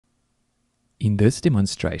In this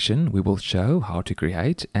demonstration, we will show how to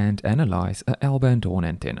create and analyze a L-band horn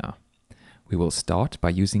antenna. We will start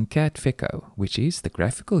by using CADFEKO, which is the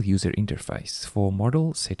graphical user interface for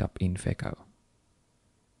model setup in FEKO.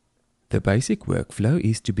 The basic workflow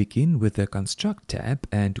is to begin with the Construct tab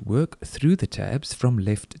and work through the tabs from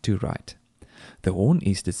left to right. The horn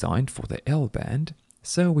is designed for the L-band,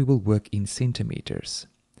 so we will work in centimeters.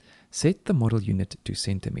 Set the model unit to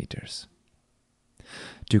centimeters.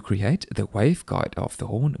 To create the waveguide of the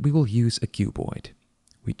horn, we will use a cuboid.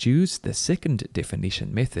 We choose the second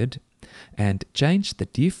definition method and change the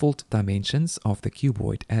default dimensions of the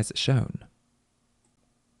cuboid as shown.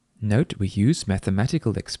 Note we use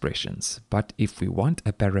mathematical expressions, but if we want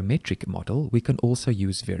a parametric model, we can also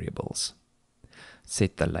use variables.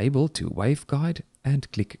 Set the label to Waveguide and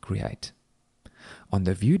click Create. On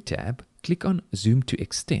the View tab, click on Zoom to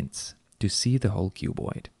Extents to see the whole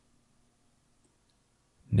cuboid.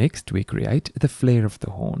 Next, we create the flare of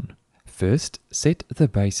the horn. First, set the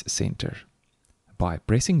base center. By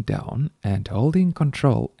pressing down and holding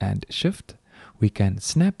Ctrl and Shift, we can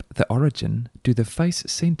snap the origin to the face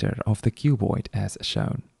center of the cuboid as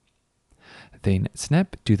shown. Then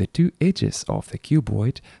snap to the two edges of the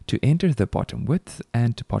cuboid to enter the bottom width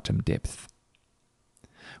and bottom depth.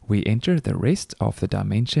 We enter the rest of the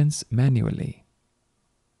dimensions manually.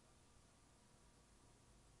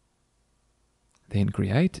 Then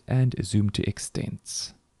create and zoom to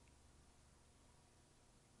extents.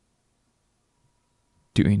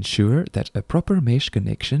 To ensure that a proper mesh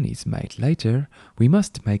connection is made later, we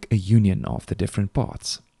must make a union of the different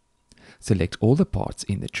parts. Select all the parts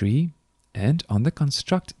in the tree and on the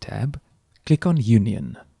Construct tab, click on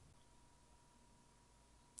Union.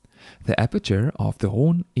 The aperture of the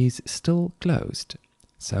horn is still closed,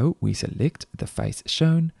 so we select the face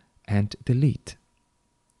shown and delete.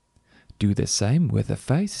 Do the same with the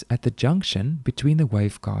face at the junction between the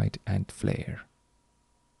waveguide and flare.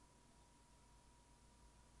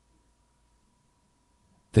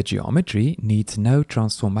 The geometry needs no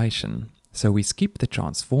transformation, so we skip the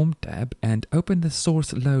Transform tab and open the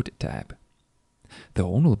Source Load tab. The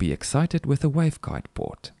horn will be excited with a waveguide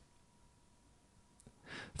port.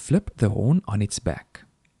 Flip the horn on its back.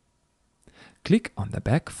 Click on the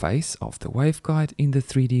back face of the waveguide in the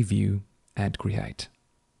 3D view and create.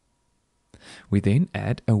 We then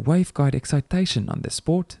add a waveguide excitation on this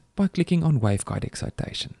port by clicking on Waveguide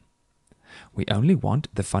Excitation. We only want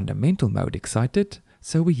the fundamental mode excited,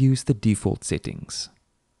 so we use the default settings.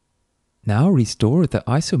 Now restore the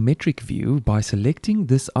isometric view by selecting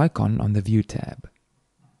this icon on the View tab.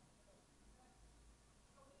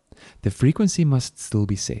 The frequency must still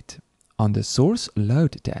be set. On the Source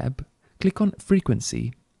Load tab, click on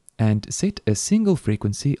Frequency and set a single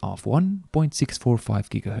frequency of 1.645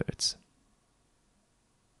 GHz.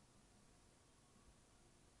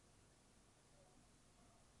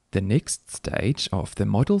 The next stage of the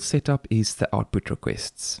model setup is the output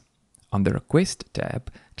requests. On the Request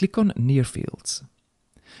tab, click on Near Fields.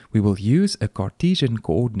 We will use a Cartesian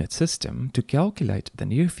coordinate system to calculate the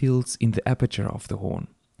near fields in the aperture of the horn.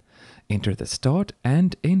 Enter the start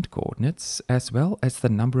and end coordinates as well as the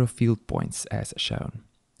number of field points as shown.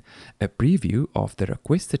 A preview of the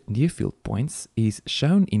requested near field points is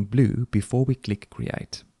shown in blue before we click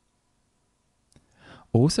Create.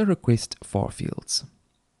 Also request far fields.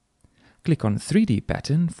 Click on 3D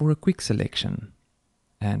pattern for a quick selection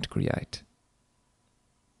and create.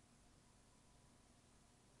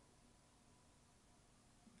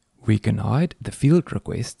 We can hide the field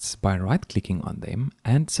requests by right-clicking on them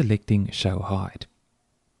and selecting ShowHide.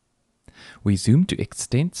 We zoom to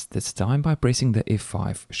extents this time by pressing the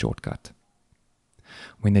F5 shortcut.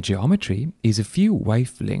 When the geometry is a few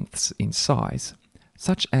wavelengths in size,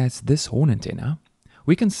 such as this horn antenna,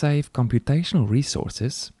 we can save computational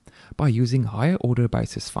resources by using higher order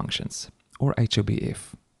basis functions, or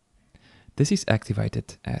HOBF. This is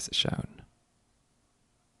activated as shown.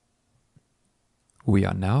 We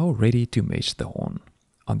are now ready to mesh the horn.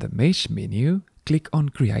 On the Mesh menu, click on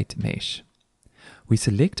Create Mesh. We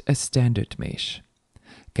select a standard mesh.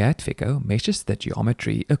 CADFEKO meshes the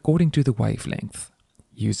geometry according to the wavelength.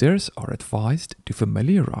 Users are advised to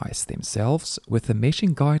familiarize themselves with the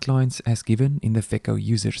meshing guidelines as given in the FEKO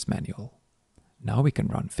User's Manual. Now we can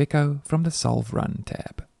run FEKO from the Solve Run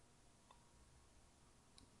tab.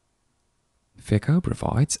 FEKO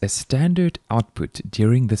provides a standard output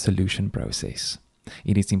during the solution process.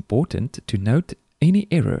 It is important to note any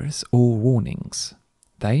errors or warnings.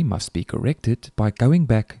 They must be corrected by going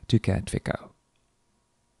back to CADFEKO.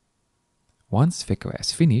 Once FEKO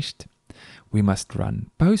has finished, we must run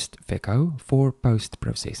post-FEKO for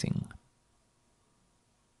post-processing.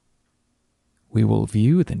 We will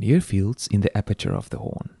view the near fields in the aperture of the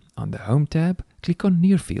horn. On the Home tab, click on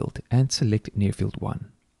Near Field and select Near Field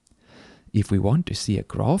 1. If we want to see a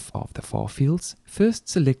graph of the far fields, first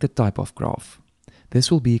select the type of graph. This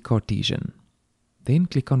will be Cartesian. Then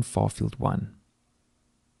click on Far Field 1.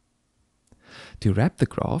 To wrap the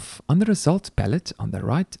graph, on the Results palette on the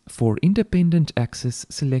right, for independent axis,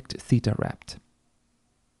 select Theta Wrapped.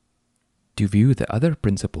 To view the other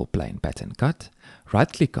principal plane pattern cut,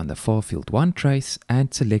 right-click on the Far Field 1 trace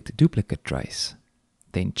and select Duplicate Trace.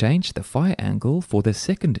 Then change the phi angle for the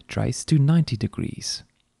second trace to 90 degrees.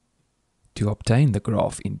 To obtain the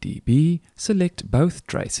graph in dB, select both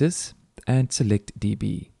traces and select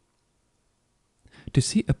dB. To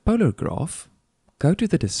see a polar graph, go to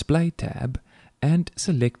the Display tab and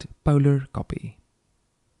select Polar Copy.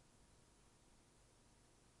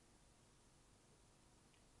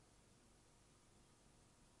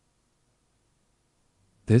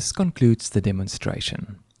 This concludes the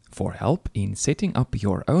demonstration. For help in setting up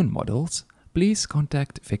your own models, please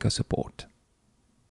contact FEKO support.